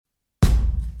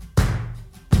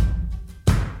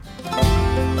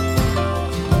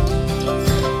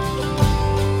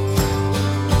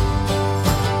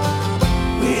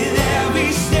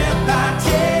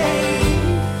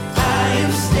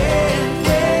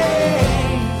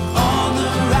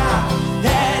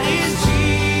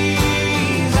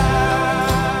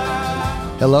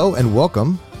Hello and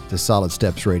welcome to Solid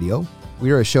Steps Radio. We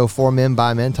are a show for men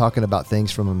by men talking about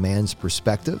things from a man's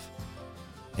perspective.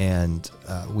 And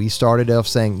we started off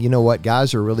saying, you know what,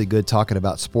 guys are really good talking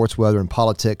about sports, weather, and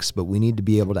politics, but we need to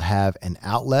be able to have an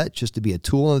outlet, just to be a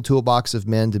tool in the toolbox of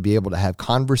men to be able to have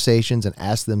conversations and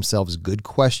ask themselves good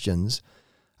questions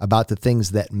about the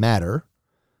things that matter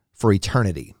for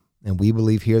eternity. And we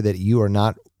believe here that you are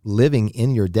not living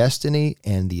in your destiny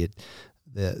and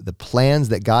the plans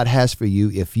that God has for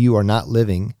you if you are not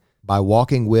living by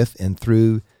walking with and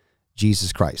through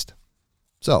Jesus Christ.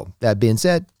 So that being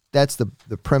said, that's the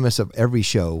premise of every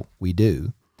show we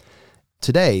do.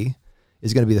 Today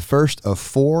is going to be the first of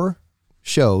 4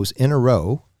 shows in a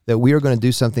row that we are going to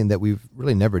do something that we've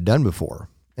really never done before.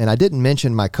 And I didn't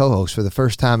mention my co-host for the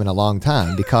first time in a long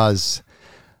time because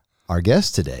our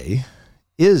guest today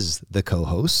is the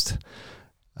co-host,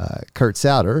 Kurt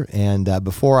Souter. And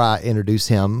before I introduce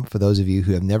him, for those of you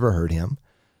who have never heard him,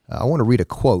 I want to read a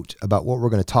quote about what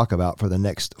we're going to talk about for the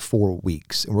next 4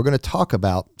 weeks. And we're going to talk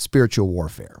about spiritual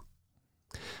warfare.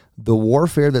 The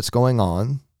warfare that's going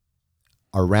on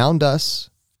around us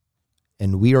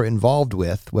and we are involved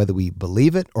with, whether we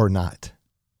believe it or not,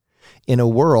 in a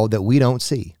world that we don't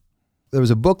see. There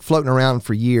was a book floating around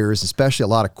for years, especially a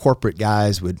lot of corporate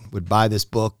guys would buy this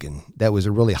book, and that was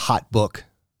a really hot book,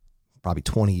 probably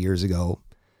 20 years ago,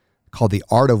 called The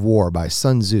Art of War by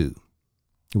Sun Tzu,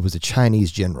 who was a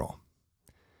Chinese general.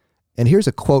 And here's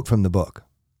a quote from the book.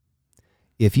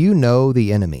 If you know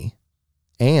the enemy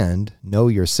and know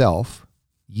yourself,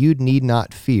 you need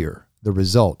not fear the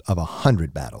result of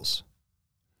 100 battles.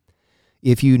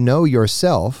 If you know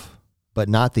yourself, but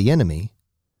not the enemy,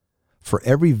 for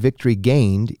every victory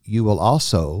gained, you will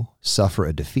also suffer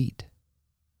a defeat.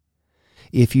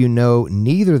 If you know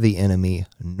neither the enemy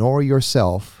nor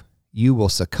yourself, you will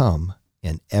succumb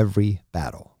in every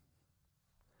battle.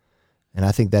 And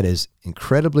I think that is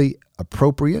incredibly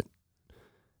appropriate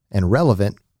and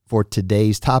relevant for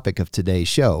today's topic of today's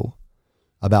show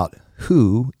about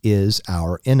who is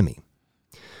our enemy.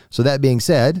 So that being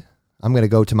said, I'm going to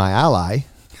go to my ally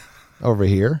over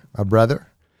here, my brother,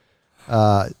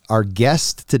 our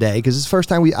guest today, because it's the first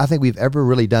time I think we've ever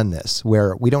really done this,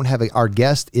 where we don't have our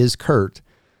guest is Kurt,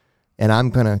 and I'm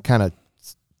going to kind of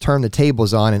turn the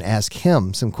tables on and ask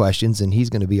him some questions, and he's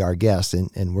going to be our guest,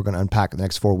 and we're going to unpack the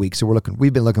next 4 weeks. So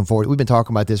we've been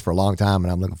talking about this for a long time,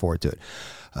 and I'm looking forward to it.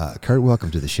 Kurt,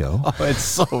 welcome to the show. Oh, it's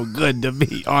so good to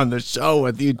be on the show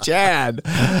with you, Chad.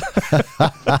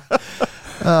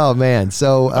 Oh man!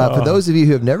 So for those of you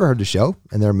who have never heard the show,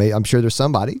 and I'm sure there's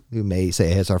somebody who may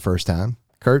say it's our first time.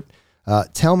 Kurt,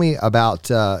 tell me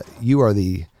about you are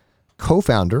the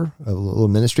co-founder of a little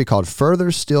ministry called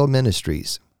Further Still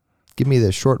Ministries. Give me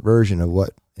the short version of what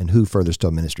and who Further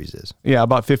Still Ministries is. Yeah,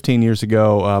 about 15 years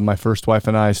ago, my first wife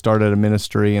and I started a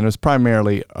ministry, and it was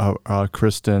primarily a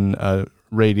Christian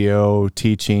radio,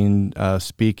 teaching,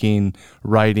 speaking,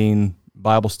 writing,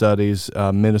 Bible studies,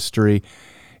 ministry.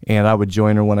 And I would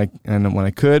join her when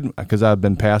I could, because I've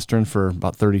been pastoring for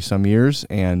about 30-some years,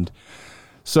 and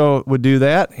so would do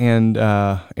that. And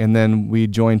then we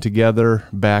joined together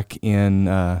back in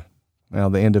the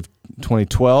end of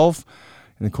 2012.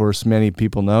 And of course, many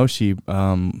people know she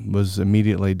was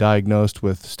immediately diagnosed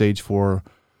with stage 4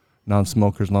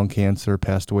 non-smokers lung cancer,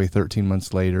 passed away 13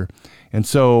 months later. And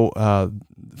so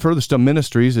Further Still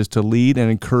Ministries is to lead and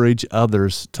encourage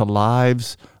others to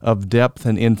lives of depth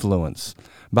and influence.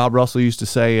 Bob Russell used to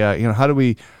say, how do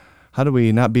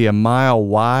we not be a mile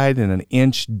wide and an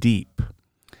inch deep?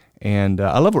 And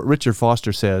I love what Richard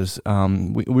Foster says.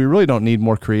 We really don't need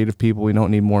more creative people. We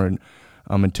don't need more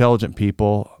intelligent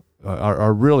people.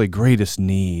 Our really greatest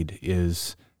need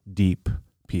is deep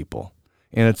people.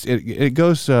 And it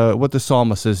goes what the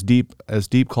psalmist says,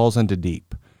 deep calls unto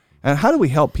deep. And how do we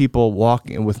help people walk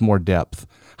with more depth?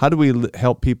 How do we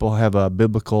help people have a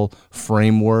biblical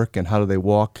framework, and how do they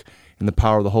walk in the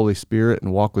power of the Holy Spirit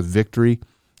and walk with victory?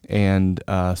 And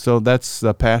so that's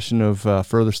the passion of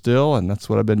Further Still, and that's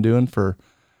what I've been doing for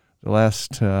the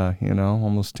last,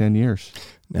 almost 10 years.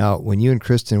 Now, when you and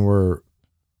Kristen were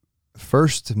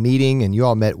first meeting, and you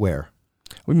all met where?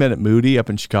 We met at Moody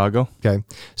up in Chicago. Okay.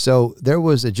 So there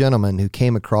was a gentleman who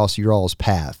came across your all's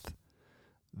path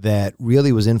that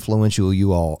really was influential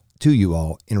to you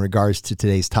all in regards to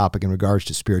today's topic, in regards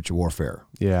to spiritual warfare.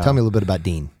 Yeah. Tell me a little bit about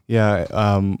Dean.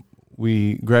 Yeah.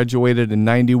 We graduated in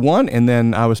 91, and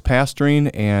then I was pastoring,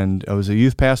 and I was a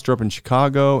youth pastor up in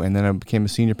Chicago, and then I became a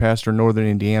senior pastor in northern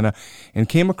Indiana, and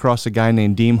came across a guy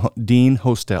named Dean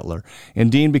Hostetler.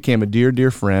 And Dean became a dear,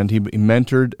 dear friend. He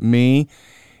mentored me,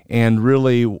 and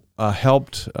really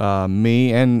helped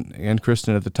me and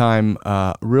Kristen at the time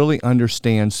really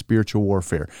understand spiritual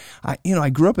warfare. I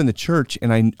grew up in the church,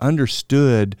 and I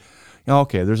understood,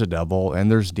 okay, there's a devil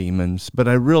and there's demons, but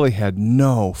I really had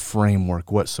no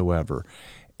framework whatsoever.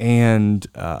 And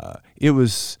it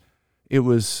was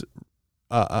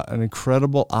an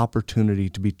incredible opportunity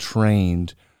to be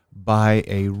trained by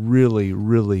a really,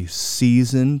 really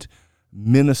seasoned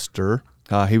minister.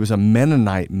 He was a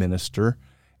Mennonite minister,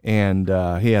 and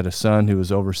he had a son who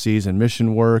was overseas in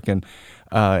mission work. And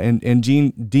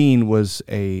Dean was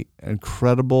an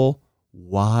incredible,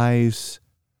 wise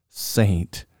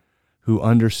saint who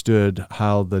understood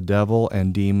how the devil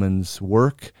and demons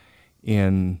work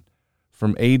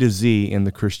from A to Z in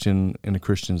a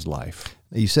Christian's life.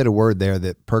 You said a word there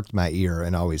that perked my ear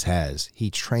and always has. He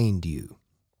trained you.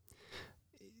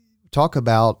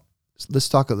 Let's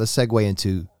segue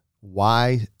into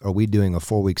why are we doing a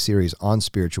 4-week series on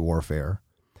spiritual warfare,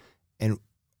 and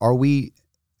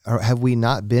have we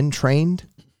not been trained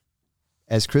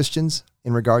as Christians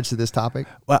in regards to this topic?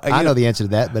 Well, I know the answer to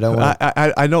that, but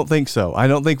I don't think so. I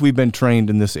don't think we've been trained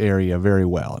in this area very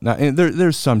well. Now,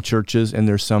 there's some churches and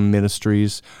there's some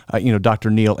ministries. Dr.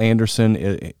 Neil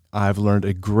Anderson, I've learned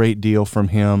a great deal from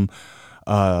him.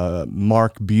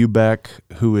 Mark Bubeck,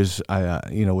 who is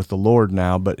with the Lord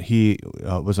now, but he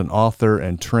was an author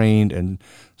and trained and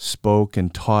spoke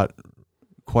and taught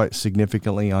quite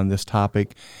significantly on this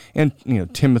topic, and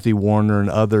Timothy Warner and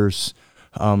others.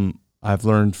 I've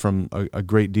learned from a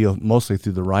great deal, mostly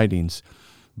through the writings,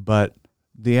 but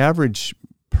the average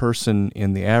person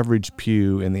in the average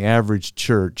pew in the average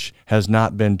church has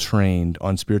not been trained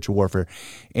on spiritual warfare.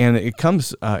 And it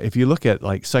comes, if you look at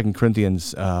like 2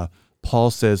 Corinthians,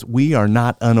 Paul says, we are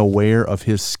not unaware of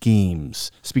his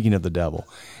schemes, speaking of the devil.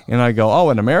 And I go,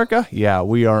 in America? Yeah,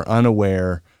 we are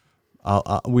unaware.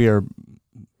 We are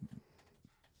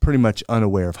pretty much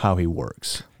unaware of how he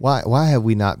works. Why have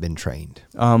we not been trained?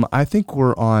 I think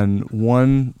we're on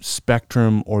one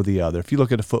spectrum or the other. If you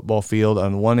look at a football field,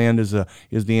 on one end is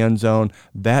the end zone.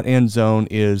 That end zone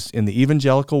is in the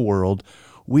evangelical world.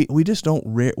 We just don't.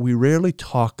 We rarely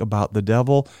talk about the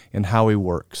devil and how he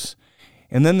works.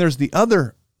 And then there's the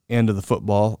other end of the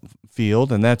football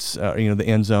field, and that's the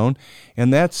end zone,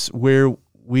 and that's where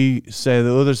we say,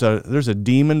 there's a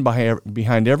demon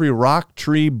behind every rock,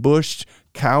 tree, bush,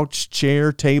 couch,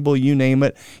 chair, table, you name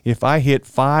it. If I hit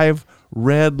 5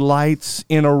 red lights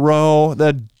in a row,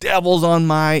 the devil's on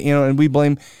my, and we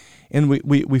blame, and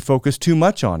we focus too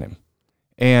much on him.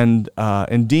 And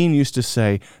Dean used to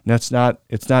say, it's not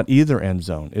either end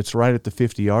zone. It's right at the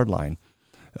 50-yard line.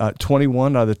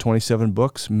 21 out of the 27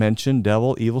 books mention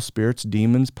devil, evil spirits,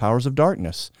 demons, powers of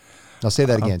darkness. I'll say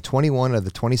that again. 21 of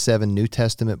the 27 New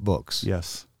Testament books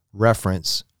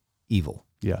reference evil.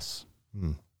 Yes.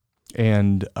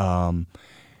 And Paul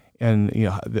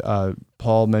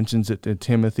mentions it to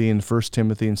Timothy in 1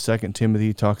 Timothy and 2 Timothy.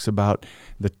 He talks about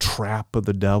the trap of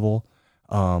the devil.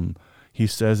 He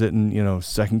says it in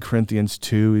 2 Corinthians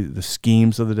 2, the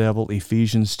schemes of the devil.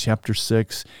 Ephesians chapter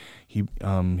 6,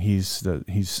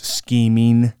 he's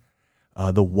scheming.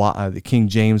 The King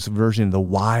James version, the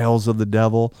wiles of the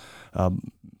devil.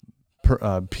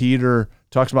 Peter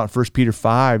talks about 1 Peter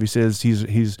 5. He says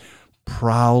he's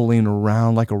prowling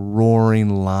around like a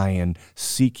roaring lion,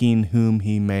 seeking whom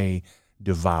he may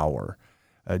devour.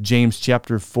 James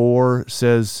chapter 4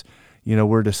 says,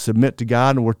 we're to submit to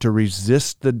God and we're to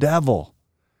resist the devil.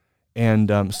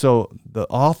 And so the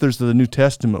authors of the New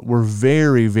Testament were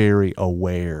very, very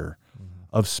aware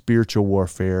of spiritual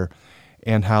warfare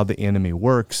and how the enemy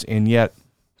works, and yet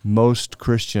most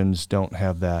Christians don't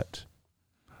have that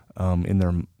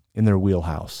in their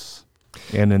wheelhouse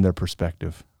and in their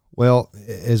perspective. Well,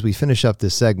 as we finish up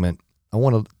this segment, I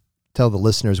want to tell the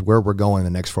listeners where we're going the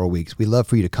next 4 weeks. We'd love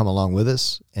for you to come along with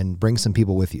us and bring some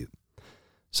people with you.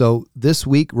 So this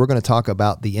week, we're going to talk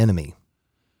about the enemy.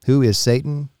 Who is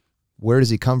Satan? Where does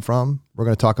he come from? We're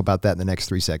going to talk about that in the next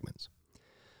 3 segments.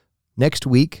 Next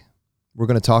week, we're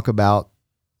going to talk about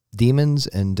demons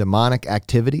and demonic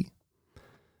activity.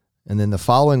 And then the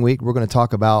following week, we're going to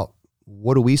talk about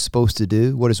what are we supposed to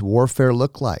do? What does warfare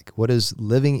look like? What does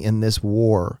living in this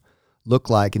war look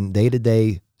like in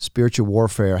day-to-day spiritual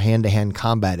warfare, hand-to-hand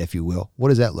combat, if you will? What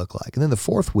does that look like? And then the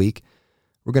 4th week,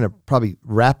 we're going to probably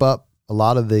wrap up a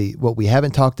lot of what we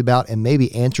haven't talked about and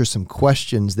maybe answer some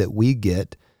questions that we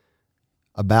get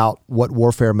about what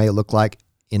warfare may look like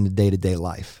in the day-to-day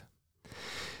life.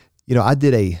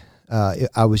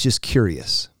 I was just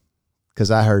curious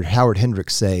because I heard Howard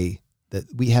Hendricks say that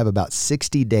we have about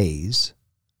 60 days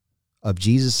of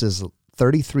Jesus'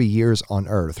 33 years on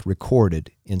earth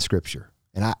recorded in Scripture.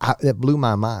 And it blew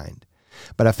my mind.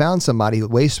 But I found somebody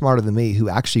way smarter than me who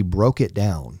actually broke it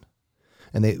down.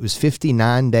 And it was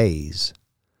 59 days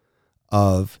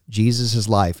of Jesus'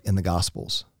 life in the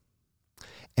Gospels.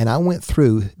 And I went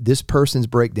through this person's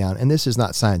breakdown, and this is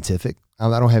not scientific.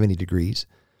 I don't have any degrees.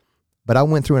 But I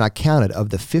went through and I counted of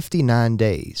the 59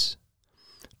 days,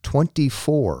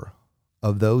 24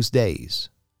 of those days,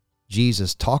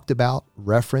 Jesus talked about,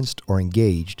 referenced, or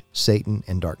engaged Satan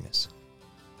and darkness.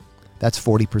 That's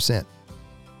 40%.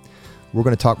 We're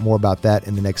going to talk more about that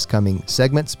in the next coming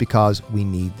segments because we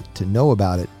need to know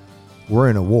about it. We're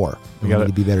in a war. We need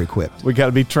to be better equipped. We got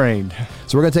to be trained.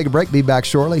 So we're going to take a break. Be back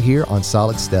shortly here on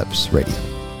Solid Steps Radio.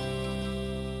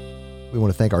 We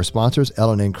want to thank our sponsors,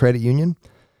 L&N Credit Union.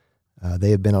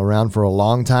 They have been around for a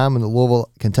long time in the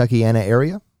Louisville, Kentuckiana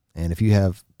area. And if you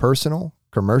have personal,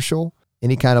 commercial,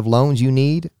 any kind of loans you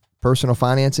need, personal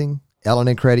financing,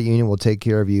 L&N Credit Union will take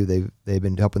care of you. They've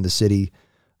been helping the city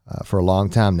for a long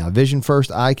time now. Vision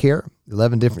First Eye Care,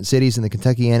 11 different cities in the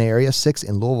Kentuckiana area, 6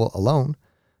 in Louisville alone.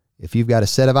 If you've got a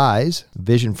set of eyes,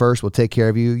 Vision First will take care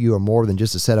of you. You are more than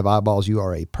just a set of eyeballs. You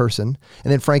are a person.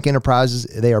 And then Frank Enterprises,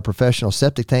 they are professional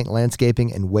septic tank,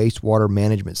 landscaping, and wastewater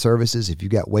management services. If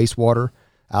you've got wastewater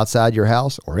outside your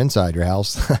house or inside your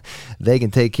house, they can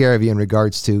take care of you in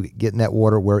regards to getting that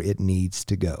water where it needs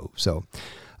to go. So,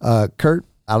 Kurt,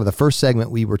 out of the first segment,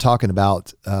 we were talking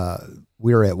about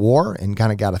we were at war and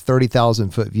kind of got a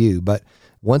 30,000-foot view. But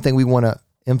one thing we want to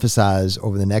emphasize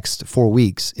over the next 4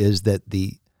 weeks is that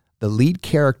the lead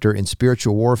character in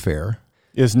spiritual warfare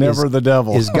is never the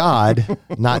devil. Is God,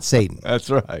 not Satan.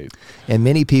 That's right. And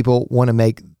many people want to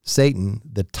make Satan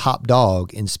the top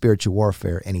dog in spiritual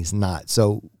warfare, and he's not.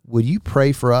 So would you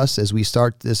pray for us as we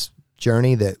start this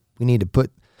journey that we need to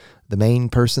put the main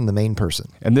person.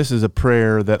 And this is a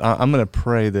prayer that I'm going to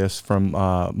pray this from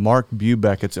Mark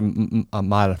Bubeck. It's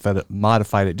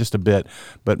modified it just a bit,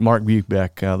 but Mark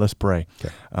Bubeck, let's pray.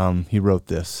 Okay. He wrote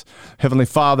this. Heavenly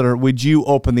Father, would you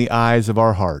open the eyes of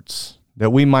our hearts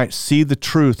that we might see the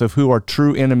truth of who our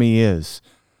true enemy is,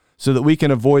 so that we can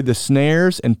avoid the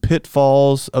snares and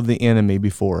pitfalls of the enemy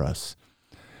before us.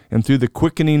 And through the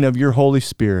quickening of your Holy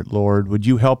Spirit, Lord, would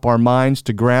you help our minds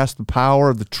to grasp the power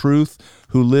of the truth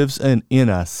who lives in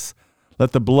us.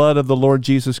 Let the blood of the Lord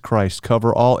Jesus Christ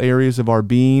cover all areas of our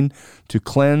being to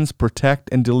cleanse, protect,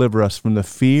 and deliver us from the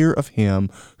fear of him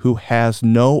who has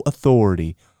no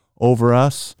authority over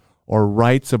us or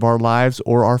rights of our lives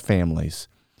or our families.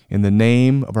 In the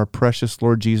name of our precious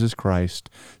Lord Jesus Christ,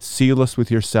 seal us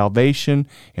with your salvation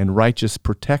and righteous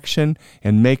protection,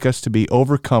 and make us to be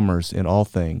overcomers in all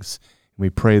things. We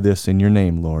pray this in your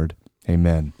name, Lord.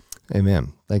 Amen.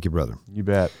 Amen. Thank you, brother. You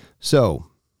bet. So,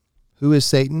 who is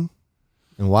Satan,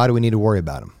 and why do we need to worry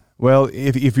about him? Well,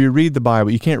 if you read the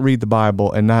Bible, you can't read the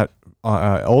Bible and not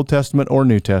Old Testament or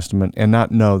New Testament and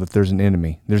not know that there's an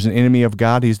enemy. There's an enemy of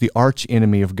God. He's the arch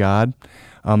enemy of God.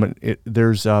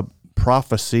 There's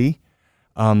prophecy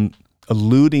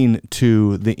alluding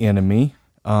to the enemy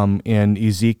in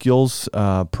Ezekiel's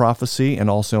prophecy and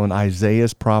also in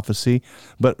Isaiah's prophecy.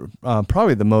 But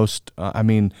probably the most, I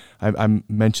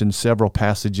mentioned several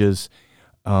passages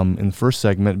in the first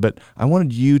segment, but I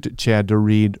wanted you, Chad, to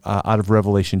read out of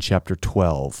Revelation chapter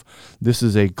 12. This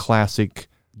is a classic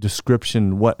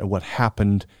description what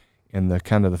happened in the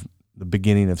kind of the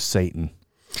beginning of Satan.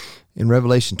 In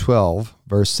Revelation 12,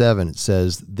 verse 7, it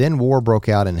says, Then war broke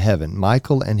out in heaven.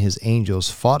 Michael and his angels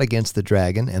fought against the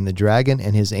dragon, and the dragon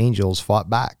and his angels fought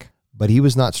back. But he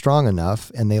was not strong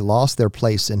enough, and they lost their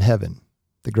place in heaven.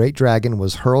 The great dragon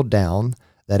was hurled down,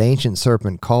 that ancient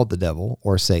serpent called the devil,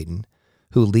 or Satan,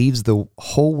 who leads the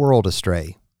whole world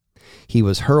astray. He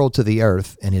was hurled to the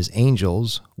earth, and his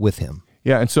angels with him.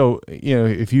 Yeah, and so,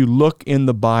 if you look in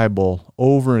the Bible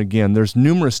over and again, there's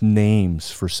numerous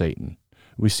names for Satan.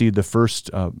 We see the first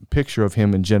picture of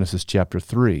him in Genesis chapter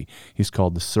 3. He's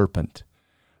called the serpent.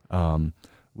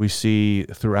 We see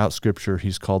throughout Scripture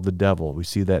he's called the devil. We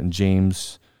see that in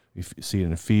James. We see it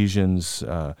in Ephesians.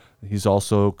 He's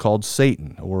also called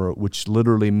Satan, which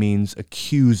literally means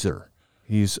accuser.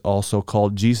 He's also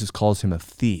called, Jesus calls him a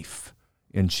thief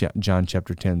in John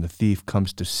chapter 10. The thief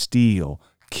comes to steal,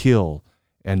 kill,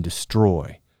 and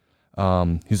destroy.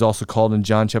 He's also called in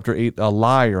John chapter 8 a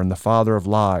liar and the father of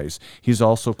lies. He's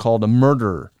also called a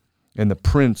murderer and the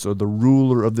prince or the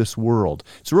ruler of this world.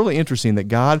 It's really interesting that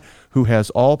God, who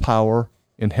has all power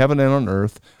in heaven and on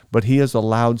earth, but he has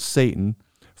allowed Satan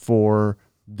for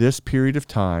this period of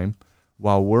time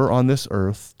while we're on this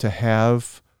earth to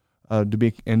have to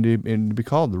be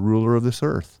called the ruler of this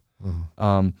earth.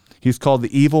 Mm-hmm. He's called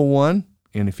the evil one.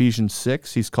 In Ephesians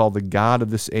 6, he's called the god of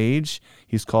this age.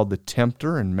 He's called the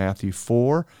tempter in Matthew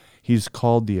 4. He's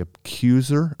called the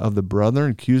accuser of the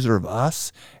brethren, accuser of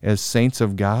us as saints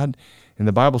of God. And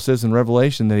the Bible says in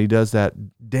Revelation that he does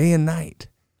that day and night.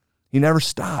 He never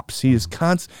stops. He is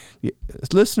constant.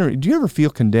 Listener, do you ever feel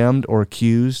condemned or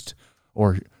accused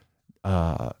or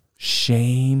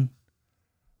shame?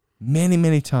 Many,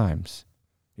 many times.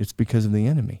 It's because of the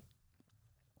enemy.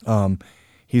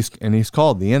 He's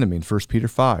called the enemy in 1 Peter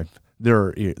 5.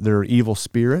 There are evil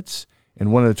spirits,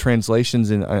 and one of the translations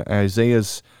in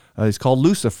Isaiah's is called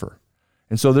Lucifer.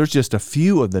 And so there's just a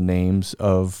few of the names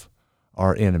of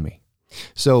our enemy.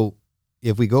 So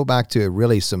if we go back to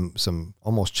really some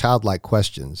almost childlike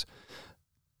questions,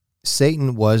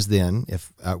 Satan was then,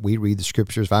 if we read the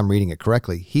scriptures, if I'm reading it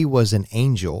correctly, he was an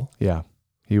angel. Yeah,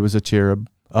 he was a cherub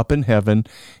up in heaven,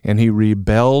 and he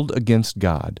rebelled against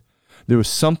God. There was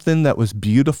something that was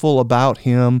beautiful about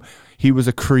him. He was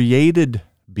a created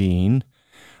being.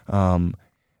 God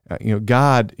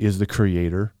is the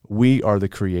creator. We are the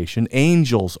creation.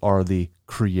 Angels are the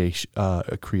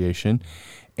creation.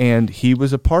 And he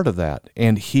was a part of that.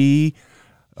 And he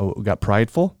got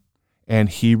prideful, and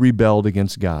he rebelled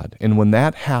against God. And when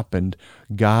that happened,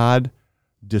 God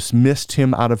dismissed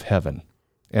him out of heaven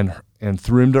and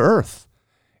threw him to earth.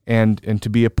 And to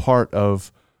be a part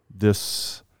of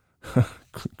this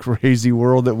crazy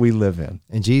world that we live in.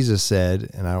 And Jesus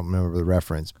said, and I don't remember the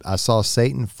reference, I saw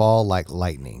Satan fall like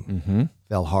lightning,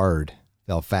 fell hard,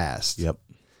 fell fast. Yep.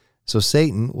 So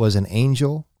Satan was an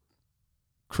angel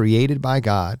created by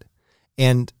God,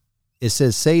 and it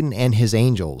says Satan and his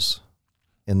angels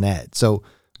in that. So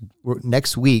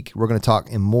next week, we're going to talk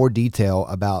in more detail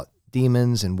about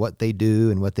demons and what they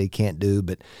do and what they can't do.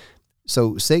 But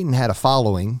so Satan had a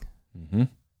following,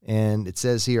 and it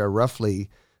says here roughly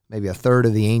maybe a third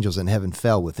of the angels in heaven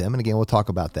fell with him. And again, we'll talk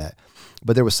about that.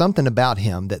 But there was something about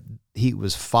him that he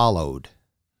was followed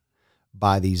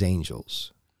by these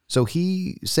angels. So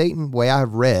Satan, the way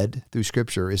I've read through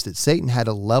Scripture, is that Satan had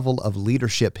a level of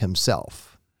leadership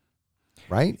himself,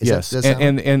 right? Yes,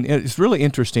 and it's really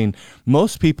interesting.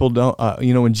 Most people don't,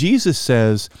 when Jesus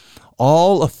says,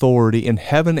 all authority in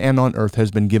heaven and on earth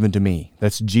has been given to me.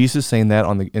 That's Jesus saying that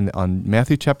on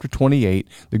Matthew chapter 28,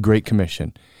 the Great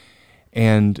Commission.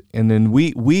 And then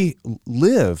we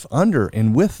live under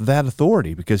and with that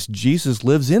authority because Jesus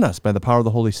lives in us by the power of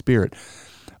the Holy Spirit.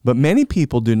 But many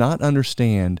people do not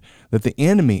understand that the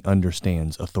enemy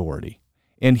understands authority.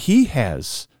 And he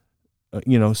has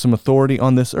some authority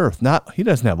on this earth. He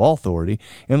doesn't have all authority.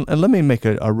 And let me make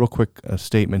a real quick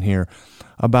statement here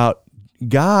about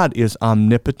God is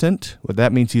omnipotent. What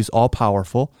that means, he's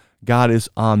all-powerful. God is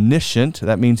omniscient.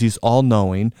 That means he's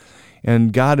all-knowing.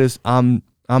 And God is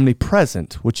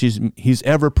omnipresent, which is he's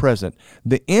ever-present.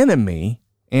 The enemy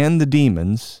and the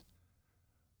demons,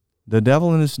 the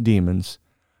devil and his demons,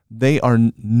 they are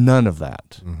none of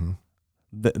that. Mm-hmm.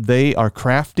 They are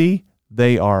crafty.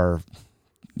 They are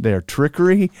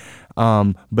trickery,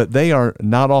 but they are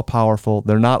not all-powerful.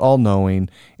 They're not all-knowing,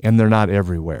 and they're not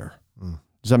everywhere.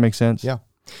 Does that make sense? Yeah.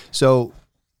 So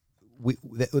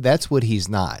that's what he's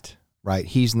not, right?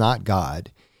 He's not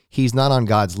God. He's not on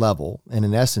God's level. And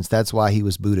in essence, that's why he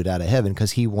was booted out of heaven,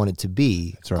 because he wanted to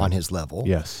be on his level.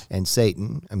 Yes. And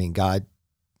Satan, God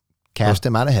cast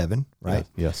him out of heaven, right?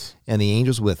 Yeah. Yes. And the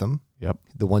angels with him,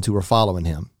 the ones who were following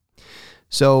him.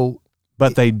 So,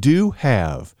 but they do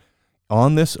have,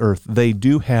 on this earth, they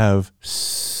do have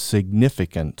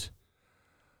significant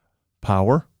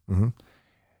power. Mm-hmm.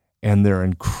 And they're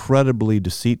incredibly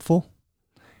deceitful,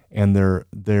 and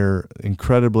they're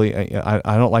incredibly,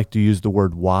 I don't like to use the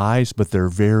word wise, but they're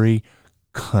very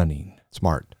cunning.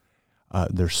 Smart.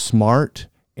 They're smart,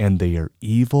 and they are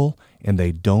evil, and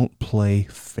they don't play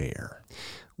fair.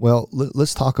 Well,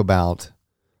 let's talk about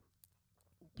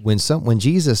when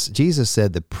Jesus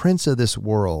said, the prince of this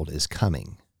world is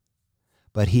coming,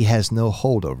 but he has no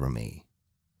hold over me.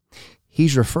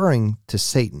 He's referring to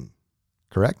Satan.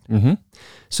 Correct? Mm-hmm.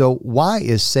 So why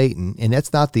is Satan, and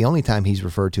that's not the only time he's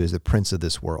referred to as the prince of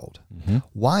this world,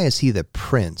 why is he the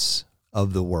prince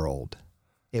of the world?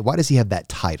 Why does he have that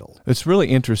title? It's really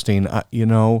interesting.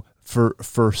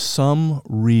 For some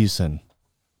reason,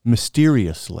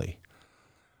 mysteriously,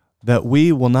 that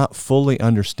we will not fully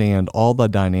understand all the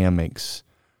dynamics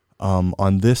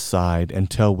on this side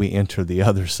until we enter the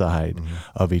other side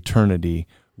of eternity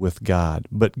with God.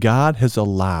 But God has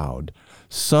allowed,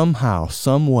 somehow,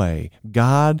 some way,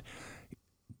 God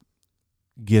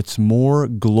gets more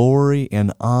glory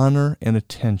and honor and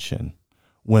attention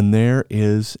when there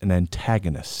is an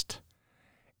antagonist.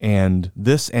 And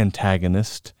this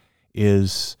antagonist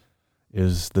is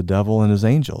the devil and his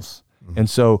angels. Mm-hmm. And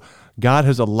so God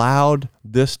has allowed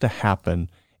this to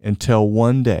happen until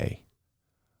one day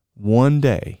one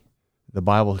day, the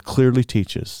Bible clearly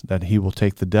teaches that he will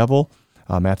take the devil,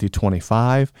 Matthew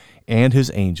 25, and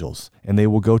his angels, and they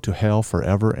will go to hell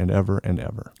forever and ever and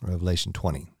ever. Revelation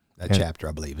 20, that chapter,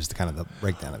 I believe, is the kind of the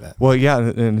breakdown of that. Well,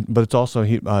 yeah, but it's also,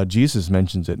 Jesus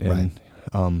mentions it in,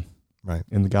 right.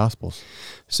 in the Gospels.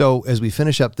 So as we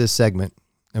finish up this segment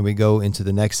and we go into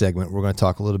the next segment, we're going to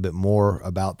talk a little bit more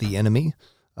about the enemy,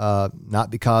 not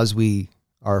because we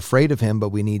are afraid of him, but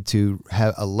we need to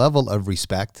have a level of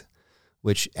respect,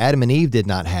 which Adam and Eve did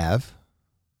not have.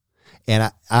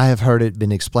 And I have heard it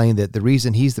been explained that the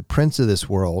reason he's the prince of this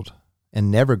world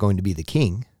and never going to be the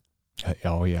king.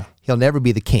 Oh, yeah. He'll never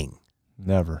be the king.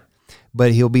 Never.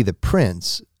 But he'll be the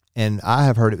prince. And I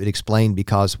have heard it explained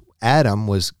because Adam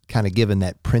was kind of given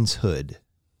that princehood.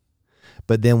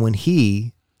 But then when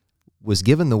he was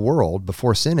given the world,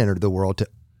 before sin entered the world to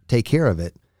take care of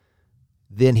it,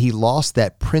 then he lost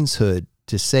that princehood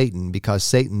to Satan because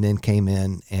Satan then came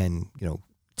in and,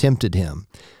 tempted him.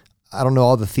 I don't know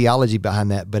all the theology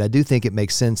behind that, but I do think it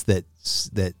makes sense that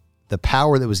the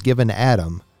power that was given to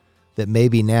Adam, that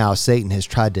maybe now Satan has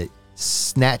tried to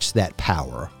snatch that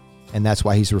power, and that's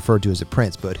why he's referred to as a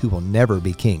prince, but who will never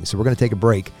be king. So we're going to take a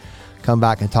break, come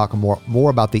back and talk more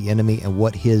about the enemy and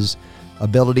what his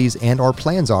abilities and or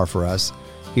plans are for us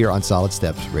here on Solid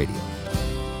Steps Radio.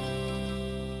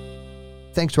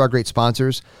 Thanks to our great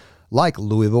sponsors, like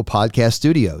Louisville Podcast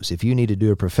Studios. If you need to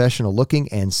do a professional looking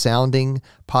and sounding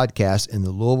podcast in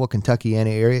the Louisville, Kentuckiana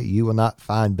area, you will not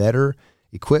find better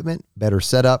equipment, better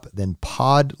setup than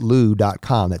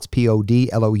podlou.com. That's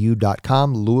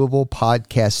podlou.com, Louisville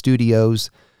Podcast Studios.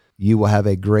 You will have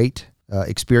a great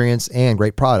experience and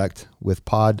great product with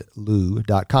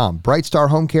podlou.com. Bright Star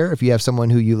Home Care, if you have someone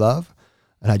who you love,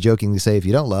 and I jokingly say if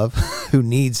you don't love, who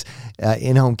needs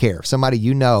in-home care. Somebody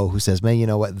who says, man, you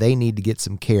know what, they need to get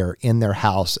some care in their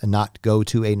house and not go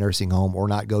to a nursing home or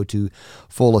not go to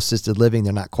full assisted living.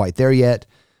 They're not quite there yet.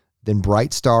 Then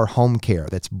Bright Star Home Care.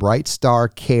 That's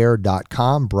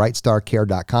brightstarcare.com.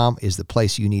 Brightstarcare.com is the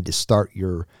place you need to start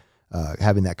your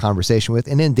having that conversation with.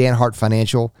 And then Dan Hart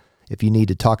Financial, if you need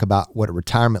to talk about what a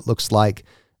retirement looks like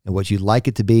and what you'd like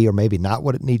it to be, or maybe not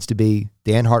what it needs to be,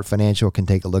 Dan Hart Financial can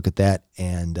take a look at that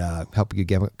and help you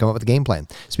come up with a game plan.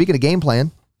 Speaking of game plan,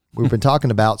 we've been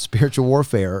talking about spiritual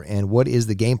warfare and what is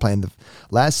the game plan. The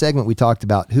last segment we talked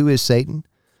about who is Satan,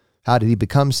 how did he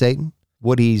become Satan,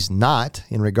 what he's not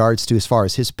in regards to as far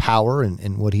as his power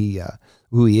and what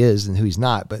who he is and who he's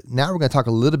not. But now we're going to talk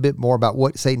a little bit more about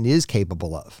what Satan is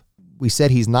capable of. We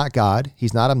said he's not God.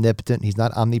 He's not omnipotent. He's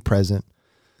not omnipresent.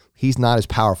 He's not as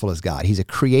powerful as God. He's a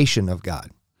creation of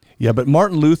God. Yeah, but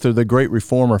Martin Luther, the great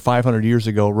reformer 500 years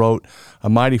ago, wrote, "A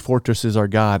mighty fortress is our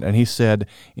God." And he said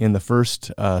in the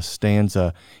first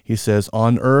stanza, he says,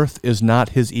 "On earth is not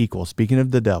his equal." Speaking of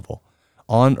the devil,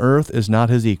 on earth is not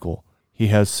his equal. He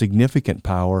has significant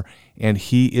power, and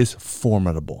he is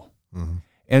formidable. Mm-hmm.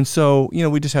 And so,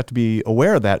 we just have to be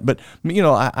aware of that. But,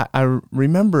 I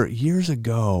remember years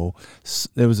ago,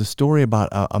 there was a story about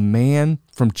a man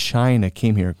from China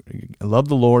came here, loved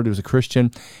the Lord, he was a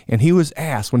Christian, and he was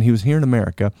asked when he was here in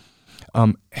America,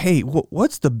 hey,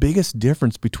 what's the biggest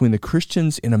difference between the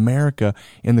Christians in America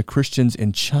and the Christians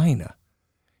in China?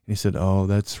 And he said, oh,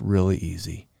 that's really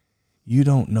easy. You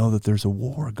don't know that there's a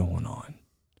war going on.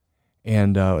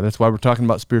 And that's why we're talking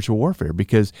about spiritual warfare,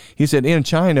 because he said in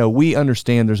China, we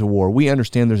understand there's a war. We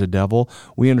understand there's a devil.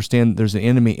 We understand there's an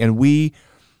enemy. And we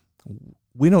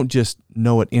don't just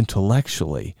know it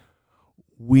intellectually.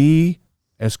 We,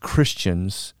 as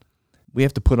Christians, we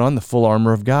have to put on the full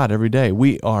armor of God every day.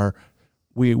 We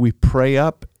pray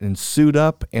up and suit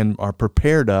up and are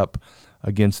prepared up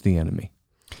against the enemy.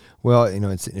 Well,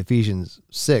 it's in Ephesians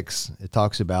 6, it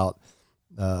talks about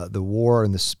the war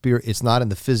in the spirit. It's not in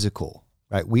the physical,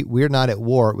 right? We're not at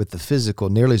war with the physical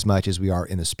nearly as much as we are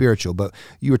in the spiritual. But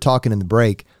you were talking in the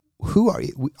break,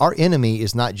 our enemy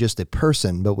is not just a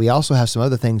person, but we also have some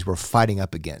other things we're fighting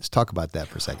up against. Talk about that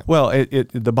for a second. Well,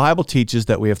 the Bible teaches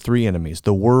that we have three enemies: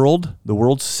 the world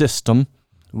system.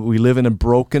 We live in a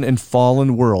broken and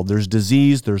fallen world. There's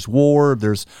disease, there's war,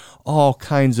 there's all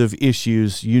kinds of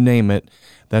issues, you name it.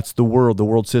 That's the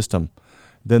world system.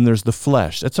 Then there's the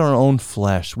flesh. That's our own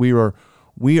flesh. We are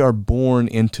born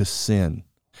into sin.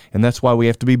 And that's why we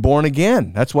have to be born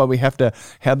again. That's why we have to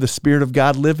have the Spirit of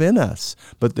God live in us.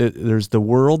 But there's the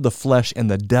world, the flesh,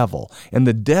 and the devil. And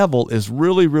the devil is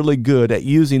really, really good at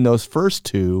using those first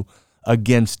two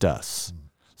against us.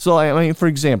 So, I mean, for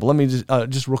example, let me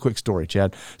just real quick story,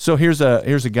 Chad. So here's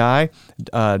a guy.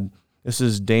 This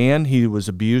is Dan. He was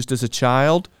abused as a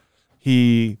child.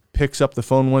 He picks up the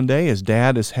phone one day. His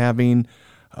dad is having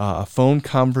a phone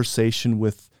conversation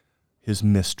with his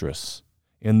mistress.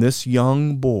 And this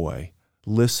young boy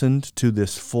listened to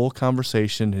this full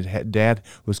conversation. Dad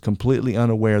was completely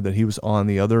unaware that he was on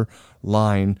the other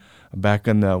line back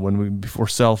in before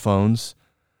cell phones.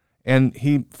 And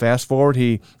he fast forward.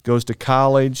 He goes to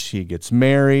college. He gets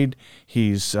married.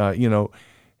 He's I'm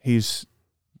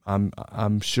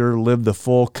sure lived the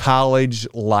full college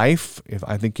life. If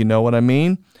I think you know what I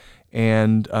mean.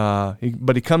 And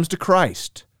but he comes to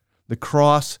Christ. The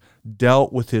cross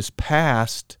dealt with his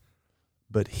past,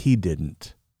 but he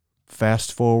didn't.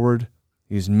 Fast forward,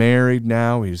 he's married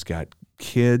now, he's got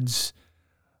kids,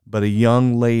 but a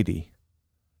young lady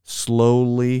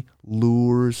slowly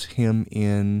lures him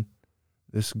in.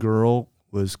 This girl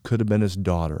could have been his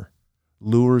daughter,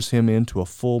 lures him into a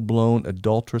full-blown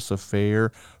adulterous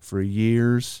affair for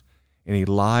years, and he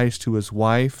lies to his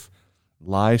wife,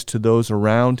 lies to those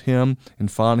around him,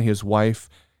 and finally his wife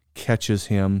catches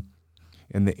him.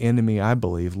 And the enemy, I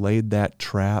believe, laid that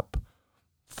trap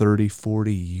 30,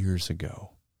 40 years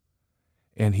ago.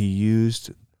 And he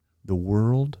used the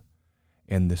world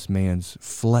and this man's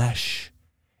flesh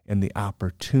and the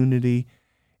opportunity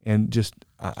and just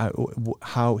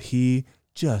how he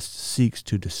just seeks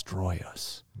to destroy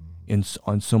us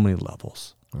on so many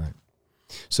levels. Right.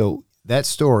 So that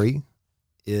story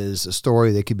is a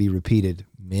story that could be repeated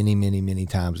many, many, many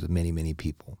times with many, many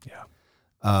people. Yeah.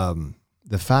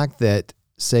 The fact that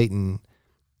Satan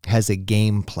has a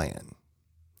game plan.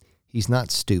 He's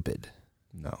not stupid.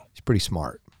 No. He's pretty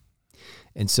smart.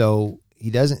 And so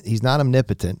he's not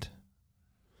omnipotent.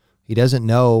 He doesn't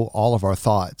know all of our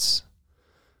thoughts.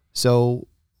 So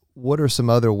what are some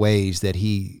other ways that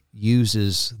he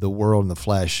uses the world and the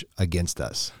flesh against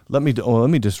us? Let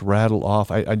me just rattle off.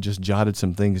 I just jotted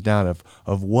some things down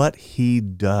of what he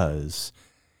does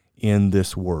in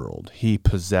this world. He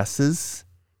possesses.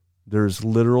 There's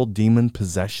literal demon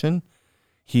possession.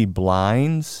 He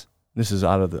blinds. This is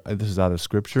out of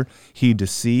Scripture. He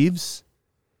deceives.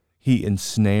 He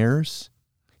ensnares.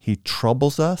 He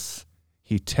troubles us.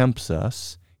 He tempts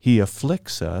us. He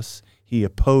afflicts us. He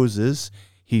opposes.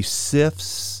 He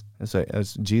sifts.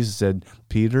 As Jesus said,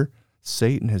 Peter,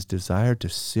 Satan has desired to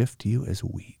sift you as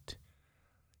wheat.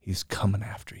 He's coming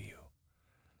after you.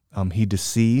 He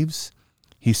deceives.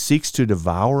 He seeks to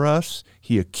devour us.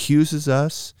 He accuses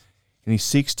us. And he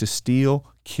seeks to steal,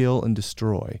 kill, and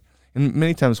destroy. And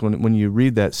many times when you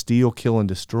read that steal, kill, and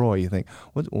destroy, you think,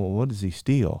 what does he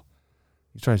steal?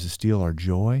 He tries to steal our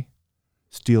joy,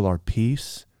 steal our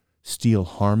peace, steal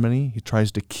harmony. He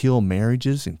tries to kill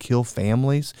marriages and kill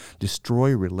families,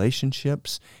 destroy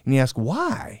relationships. And you ask,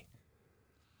 why?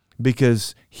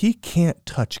 Because he can't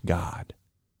touch God.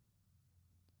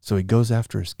 So he goes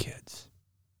after his kids.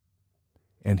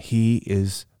 And he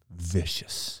is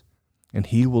vicious. And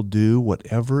he will do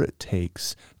whatever it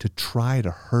takes to try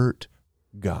to hurt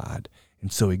God.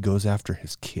 And so he goes after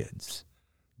his kids.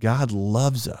 God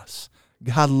loves us.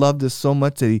 God loved us so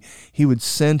much that he would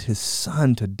send his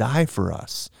son to die for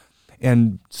us,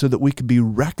 and so that we could be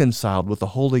reconciled with the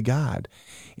holy God.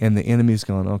 And the enemy's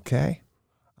going, okay,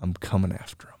 I'm coming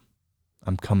after him.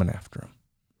 I'm coming after him.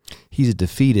 He's a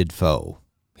defeated foe.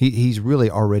 He's really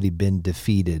already been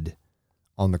defeated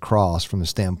on the cross from the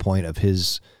standpoint of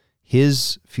his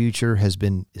future has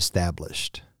been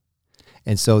established.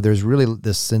 And so there's really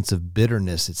this sense of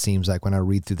bitterness, it seems like, when I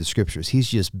read through the Scriptures. He's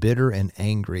just bitter and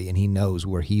angry, and he knows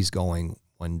where he's going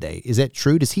one day. Is that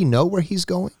true? Does he know where he's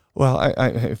going? Well,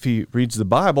 if he reads the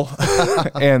Bible,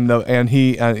 and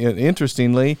he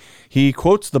interestingly, he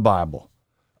quotes the Bible.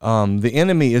 The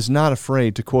enemy is not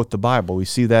afraid to quote the Bible. We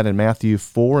see that in Matthew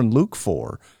 4 and Luke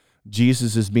 4.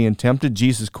 Jesus is being tempted.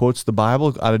 Jesus quotes the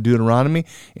Bible out of Deuteronomy,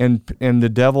 and the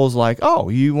devil's like, oh,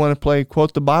 you want to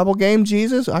quote the Bible game,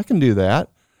 Jesus? I can do that.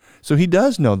 So he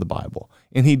does know the Bible,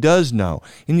 and he does know.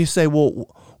 And you say, well,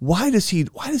 why does he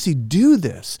do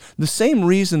this? The same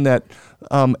reason that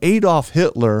Adolf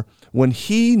Hitler, when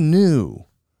he knew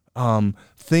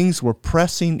things were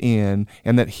pressing in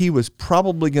and that he was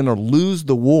probably going to lose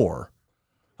the war,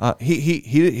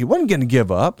 he wasn't going to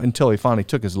give up until he finally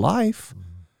took his life.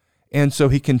 And so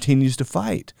he continues to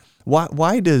fight.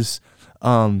 Why does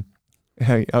we're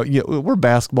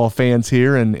basketball fans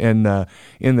here in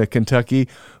the Kentucky?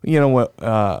 You know what?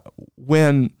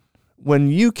 When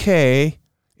UK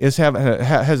has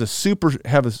a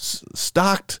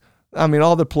stocked. I mean,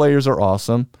 all the players are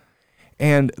awesome,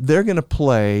 and they're going to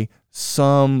play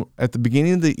at the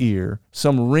beginning of the year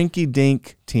some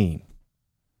rinky-dink team.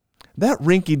 That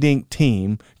rinky-dink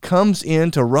team comes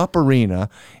into Rupp Arena,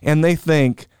 and they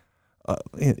think,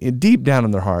 deep down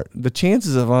in their heart, the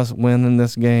chances of us winning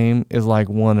this game is like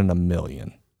 1 in a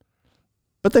million.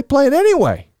 But they play it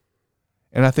anyway.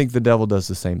 And I think the devil does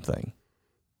the same thing.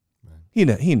 He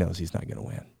knows he's not going to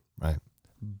win. Right.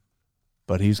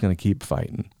 But he's going to keep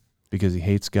fighting because he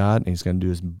hates God, and he's going to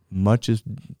do as much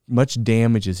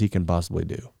damage as he can possibly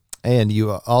do. And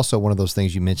you also, one of those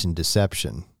things you mentioned,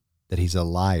 deception, that he's a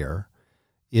liar,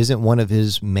 isn't one of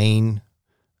his main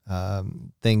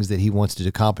things that he wants to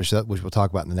accomplish, which we'll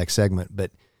talk about in the next segment.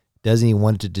 But doesn't he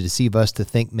want to deceive us to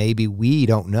think maybe we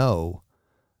don't know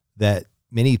that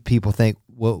many people think,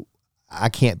 well, I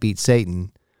can't beat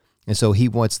Satan. And so he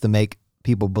wants to make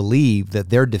people believe that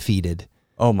they're defeated.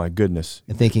 Oh, my goodness.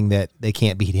 And thinking that they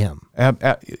can't beat him.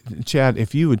 Chad,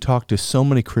 if you would talk to so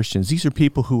many Christians, these are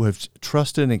people who have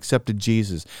trusted and accepted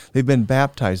Jesus. They've been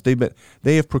baptized.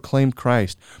 They have proclaimed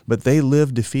Christ, but they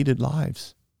live defeated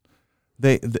lives.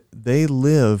 They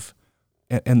live,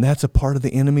 and that's a part of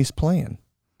the enemy's plan.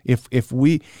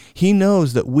 He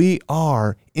knows that we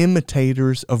are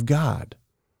imitators of God.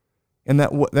 And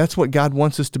that's what God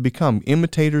wants us to become,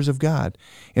 imitators of God.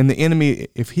 And the enemy,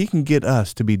 if he can get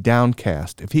us to be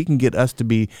downcast, if he can get us to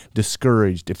be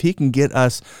discouraged, if he can get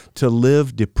us to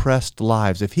live depressed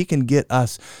lives, if he can get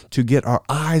us to get our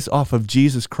eyes off of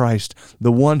Jesus Christ,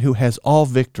 the one who has all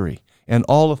victory and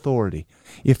all authority,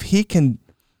 if he can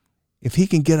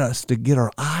get us to get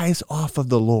our eyes off of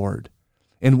the Lord,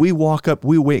 and we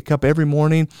wake up every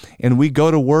morning and we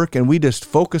go to work and we just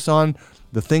focus on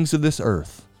the things of this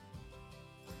earth,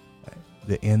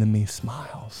 the enemy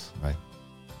smiles. Right.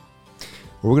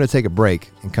 Well, we're going to take a break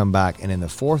and come back. And in the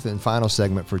fourth and final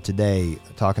segment for today,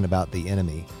 talking about the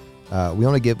enemy, we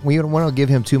don't want to give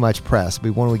him too much press.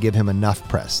 We want to give him enough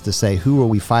press to say, who are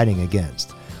we fighting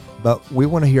against? But we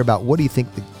want to hear about, what do you think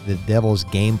the devil's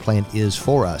game plan is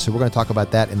for us? So we're going to talk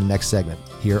about that in the next segment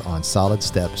here on Solid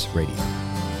Steps Radio.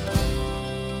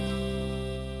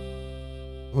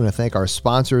 I want to thank our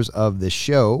sponsors of the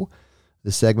show.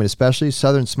 This segment especially,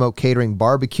 Southern Smoke Catering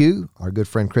Barbecue. Our good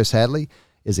friend Chris Hadley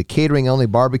is a catering-only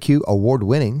barbecue,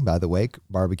 award-winning, by the way,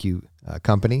 barbecue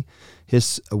company.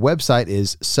 His website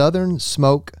is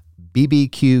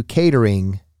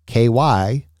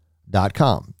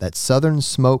SouthernSmokeBBQCateringKY.com. That's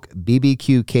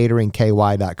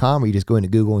SouthernSmokeBBQCateringKY.com, or you just go into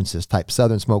Google and just type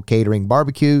Southern Smoke Catering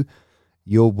Barbecue.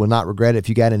 You will not regret it. If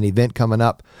you got an event coming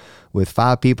up with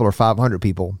 5 people or 500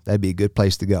 people, that'd be a good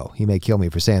place to go. He may kill me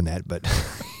for saying that, but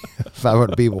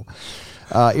 500 people.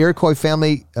 Iroquois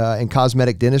Family and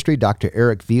Cosmetic Dentistry, Dr.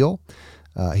 Eric Veal.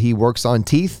 He works on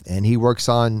teeth, and he works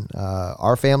on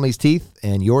our family's teeth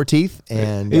and your teeth.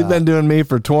 And he's been doing me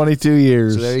for 22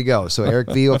 years. So there you go. So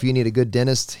Eric Veal, if you need a good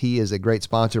dentist, he is a great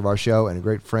sponsor of our show and a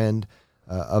great friend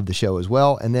of the show as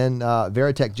well. And then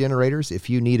Veritech Generators. If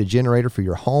you need a generator for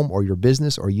your home or your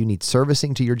business, or you need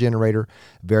servicing to your generator,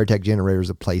 Veritech Generator is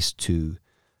a place to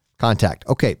contact.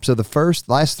 Okay, so the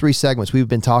last 3 segments, we've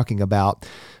been talking about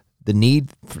the need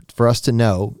for us to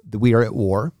know that we are at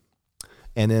war.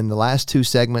 And then the last 2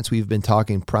 segments, we've been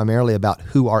talking primarily about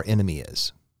who our enemy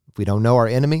is. If we don't know our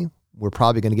enemy, we're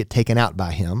probably going to get taken out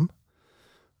by him.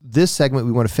 This segment,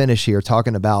 we want to finish here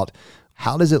talking about,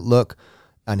 how does it look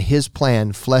on his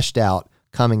plan fleshed out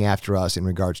coming after us in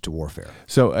regards to warfare.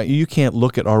 So you can't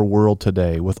look at our world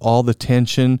today with all the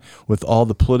tension, with all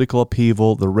the political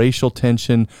upheaval, the racial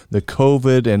tension, the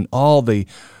COVID, and all the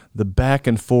back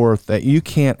and forth, that you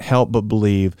can't help but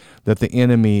believe that the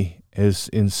enemy is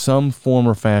in some form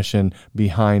or fashion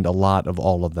behind a lot of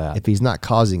all of that. If he's not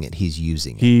causing it, he's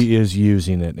using it. He is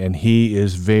using it, and he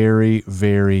is very,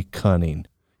 very cunning.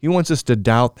 He wants us to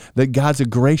doubt that God's a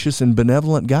gracious and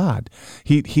benevolent God.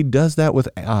 He does that with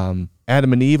Adam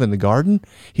and Eve in the garden.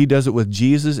 He does it with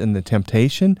Jesus in the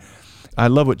temptation. I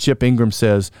love what Chip Ingram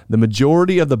says. The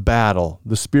majority of the battle,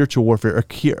 the spiritual warfare,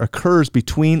 occurs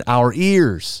between our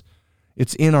ears.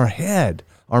 It's in our head,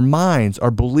 our minds,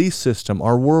 our belief system,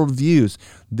 our worldviews.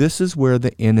 This is where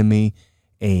the enemy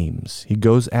aims. He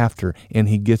goes after, and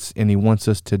he wants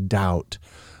us to doubt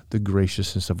the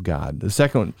graciousness of God. The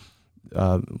second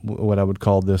what I would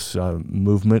call this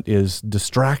movement is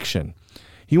distraction.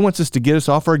 He wants us to get us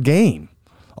off our game,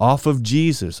 off of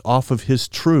Jesus, off of his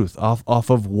truth, off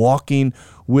of walking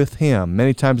with him.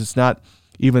 Many times it's not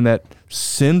even that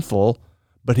sinful,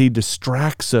 but he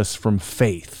distracts us from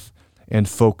faith and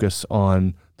focus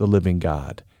on the living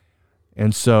God.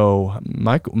 And so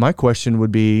my question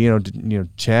would be,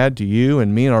 Chad, to you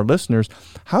and me and our listeners,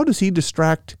 how does he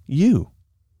distract you?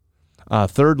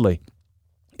 Thirdly,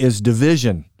 is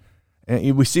division.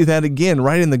 And we see that again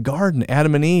right in the garden,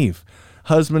 Adam and Eve.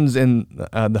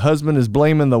 The husband is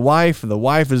blaming the wife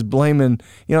is blaming,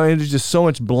 there's just so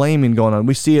much blaming going on.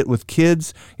 We see it with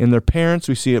kids and their parents.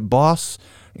 We see it boss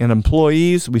and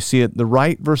employees. We see it the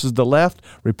right versus the left,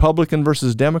 Republican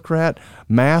versus Democrat,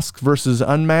 mask versus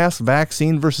unmasked,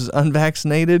 vaccine versus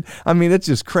unvaccinated. I mean, it's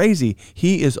just crazy.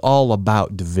 He is all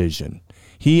about division.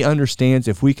 He understands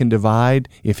if he can divide,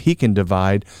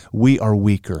 we are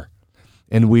weaker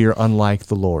and we are unlike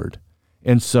the Lord.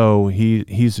 And so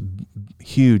he's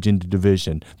huge into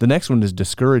division. The next one is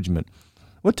discouragement.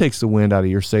 What takes the wind out of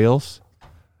your sails?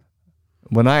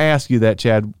 When I ask you that,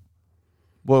 Chad,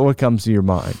 what comes to your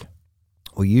mind?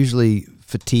 Well, usually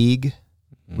fatigue,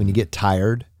 when you get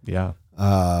tired. Yeah.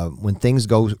 When things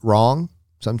go wrong,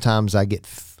 sometimes I get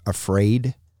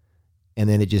afraid, and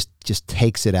then it just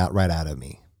takes it out right out of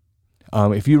me.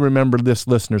 If you remember this,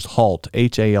 listeners, HALT,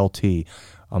 H-A-L-T.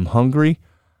 I'm hungry,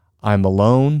 I'm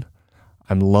alone,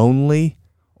 I'm lonely,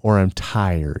 or I'm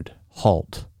tired.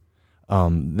 HALT.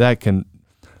 That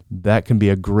can be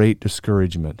a great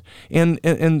discouragement.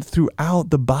 And throughout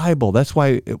the Bible, that's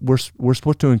why we're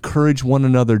supposed to encourage one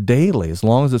another daily, as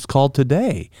long as it's called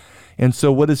today. And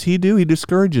so what does he do? He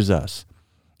discourages us.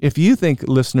 If you think,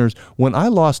 listeners, when I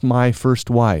lost my first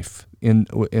wife in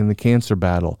the cancer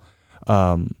battle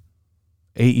 8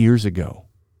 years ago,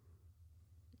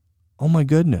 oh my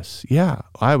goodness, yeah,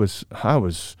 I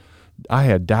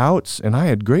had doubts and I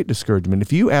had great discouragement.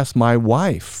 If you ask my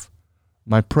wife,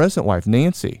 my present wife,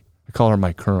 Nancy, I call her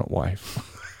my current wife.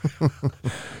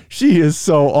 She is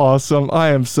so awesome. I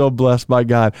am so blessed by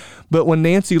God. But when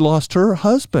Nancy lost her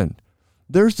husband,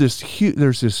 there's this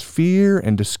fear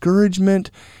and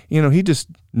discouragement. He just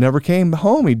never came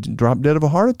home. He dropped dead of a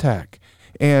heart attack.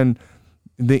 And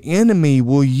the enemy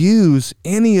will use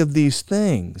any of these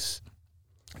things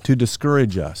to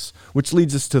discourage us, which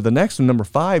leads us to the next one. Number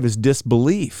 5 is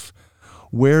disbelief.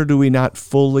 Where do we not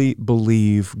fully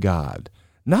believe God?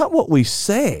 Not what we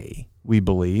say we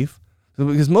believe,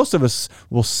 because most of us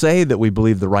will say that we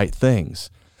believe the right things.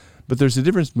 But there's a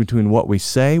difference between what we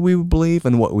say we believe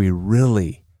and what we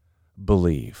really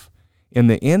believe. And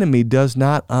the enemy does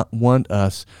not want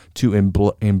us to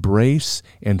embrace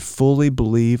and fully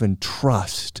believe and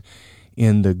trust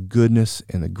in the goodness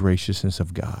and the graciousness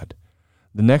of God.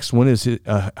 The next one is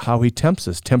how he tempts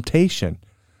us, temptation.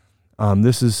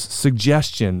 This is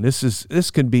suggestion.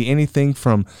 This could be anything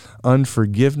from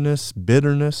unforgiveness,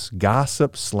 bitterness,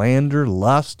 gossip, slander,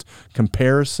 lust,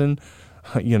 comparison,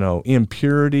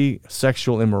 impurity,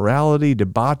 sexual immorality,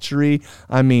 debauchery.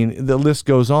 I mean, the list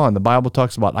goes on. The Bible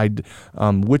talks about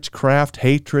witchcraft,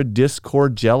 hatred,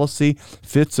 discord, jealousy,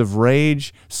 fits of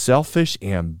rage, selfish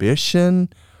ambition.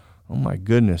 Oh my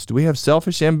goodness. Do we have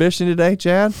selfish ambition today,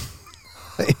 Chad?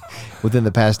 Within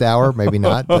the past hour, maybe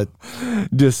not. But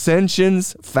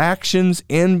dissensions, factions,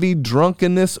 envy,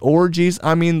 drunkenness, orgies.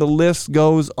 I mean, the list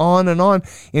goes on.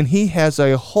 And he has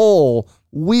a whole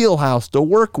wheelhouse to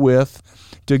work with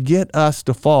to get us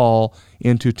to fall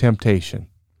into temptation.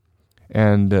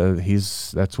 And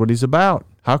that's what he's about.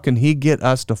 How can he get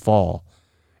us to fall?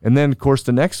 And then, of course,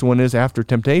 the next one is after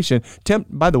temptation.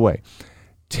 By the way,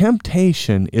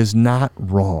 temptation is not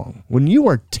wrong. When you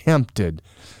are tempted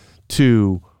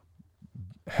to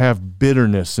have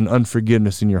bitterness and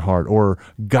unforgiveness in your heart, or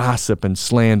gossip and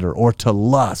slander, or to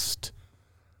lust,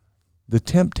 the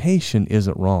temptation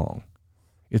isn't wrong.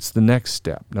 It's the next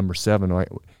step, number 7. Right?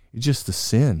 It's just the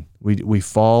sin. We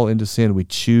fall into sin. We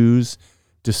choose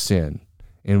to sin,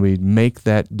 and we make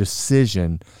that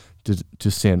decision to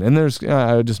sin. And there's,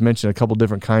 I just mentioned a couple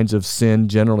different kinds of sin,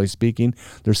 generally speaking.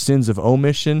 There's sins of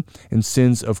omission and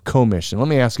sins of commission. Let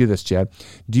me ask you this, Chad.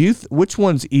 Which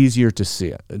one's easier to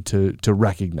see, to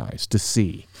recognize, to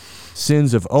see?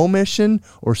 Sins of omission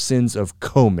or sins of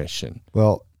commission?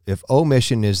 Well, if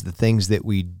omission is the things that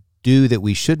we do that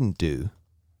we shouldn't do,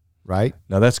 right?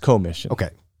 Now that's commission. Okay.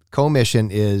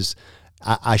 Commission is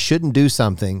I shouldn't do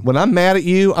something. When I'm mad at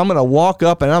you, I'm going to walk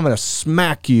up and I'm going to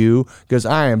smack you because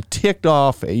I am ticked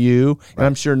off at you. Right. And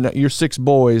I'm sure your 6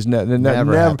 boys, that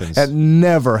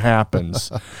never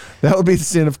happens. That would be the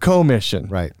sin of commission.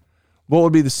 Right. What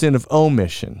would be the sin of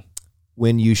omission?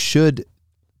 When you should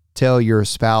tell your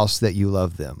spouse that you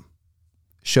love them,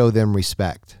 show them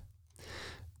respect.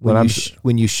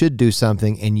 When you should do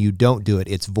something and you don't do it,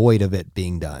 it's void of it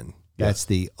being done. That's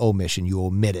the omission. You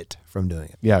omit it from doing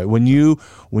it. Yeah, when you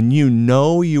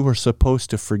know you were supposed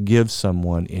to forgive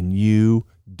someone and you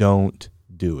don't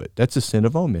do it, that's a sin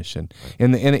of omission. Right.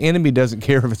 And the enemy doesn't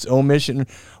care if it's omission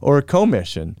or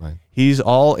commission. Right. He's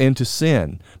all into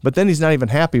sin. But then he's not even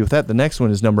happy with that. The next one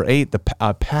is number 8, the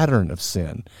pattern of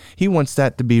sin. He wants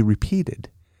that to be repeated.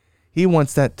 He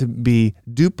wants that to be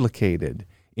duplicated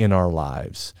in our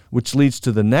lives, which leads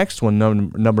to the next one.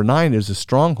 Number 9 is a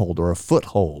stronghold or a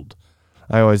foothold.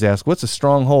 I always ask, what's a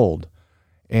stronghold?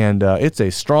 And it's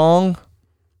a strong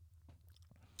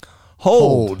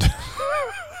hold.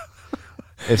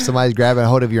 If somebody's grabbing a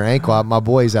hold of your ankle, my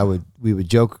boys, we would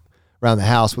joke around the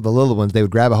house with the little ones. They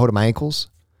would grab a hold of my ankles,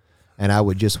 and I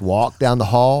would just walk down the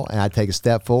hall, and I'd take a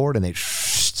step forward, and they'd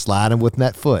slide them with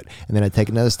that foot. And then I'd take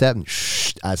another step, and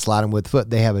I'd slide them with the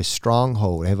foot. They have a strong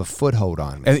hold. They have a foothold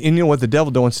on me. And you know what? The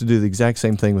devil wants to do the exact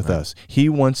same thing with us. He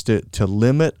wants to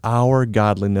limit our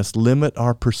godliness, limit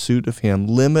our pursuit of him,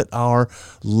 limit our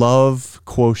love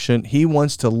quotient. He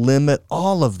wants to limit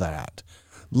all of that.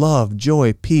 Love,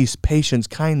 joy, peace, patience,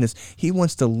 kindness. He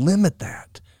wants to limit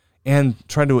that and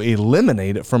try to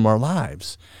eliminate it from our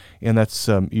lives. And that's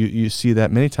you see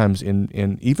that many times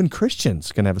in even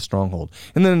Christians can have a stronghold.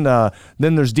 And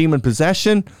then there's demon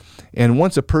possession. And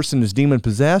once a person is demon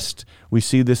possessed, we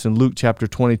see this in Luke chapter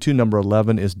 22, number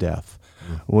 11 is death.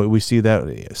 We see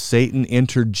that Satan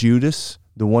entered Judas,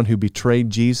 the one who betrayed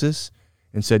Jesus,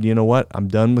 and said, "You know what? I'm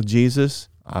done with Jesus.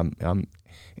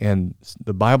 And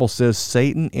the Bible says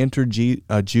Satan entered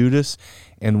Judas,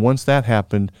 and once that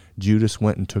happened, Judas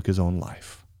went and took his own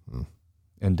life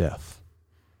and death.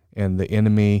 And the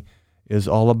enemy is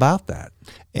all about that.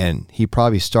 And he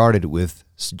probably started with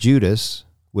Judas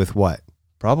with what?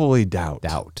 Probably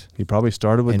doubt. He probably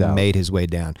started with doubt. And made his way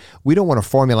down. We don't want to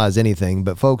formalize anything,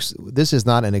 but folks, this is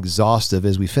not an exhaustive.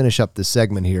 As we finish up this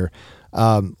segment here,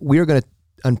 we are going to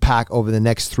unpack over the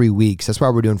next 3 weeks. That's why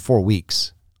we're doing 4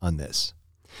 weeks on this.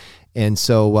 And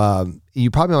so you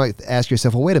probably might ask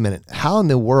yourself, well, wait a minute, how in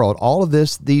the world, all of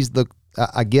this,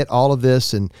 I get all of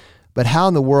this, but how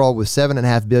in the world with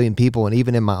 7.5 billion people, and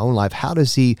even in my own life, how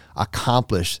does he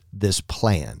accomplish this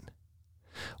plan?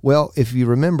 Well, if you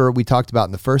remember, we talked about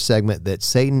in the first segment that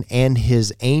Satan and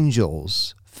his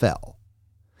angels fell.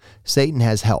 Satan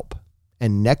has help.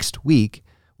 And next week,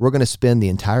 we're going to spend the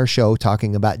entire show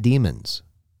talking about demons.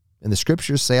 And the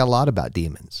scriptures say a lot about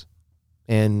demons.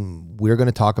 And we're going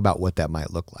to talk about what that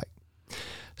might look like.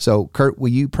 So, Kurt, will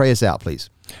you pray us out, please?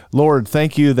 Lord,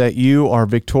 thank you that you are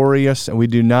victorious and we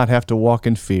do not have to walk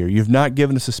in fear. You've not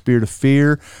given us a spirit of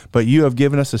fear, but you have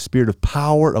given us a spirit of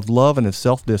power, of love, and of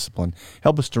self-discipline.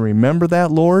 Help us to remember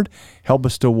that, Lord. Help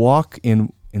us to walk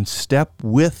in step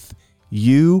with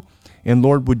you. And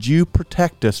Lord, would you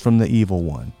protect us from the evil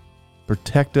one?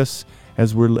 Protect us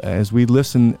as we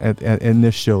listen in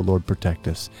this show, Lord, protect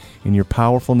us. In your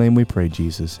powerful name we pray,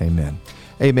 Jesus. Amen.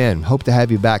 Amen. Hope to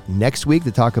have you back next week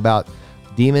to talk about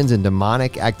demons and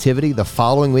demonic activity. The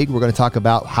following week, we're going to talk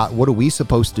about what are we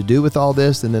supposed to do with all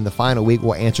this? And then the final week,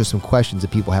 we'll answer some questions that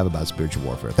people have about spiritual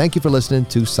warfare. Thank you for listening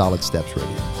to Solid Steps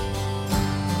Radio.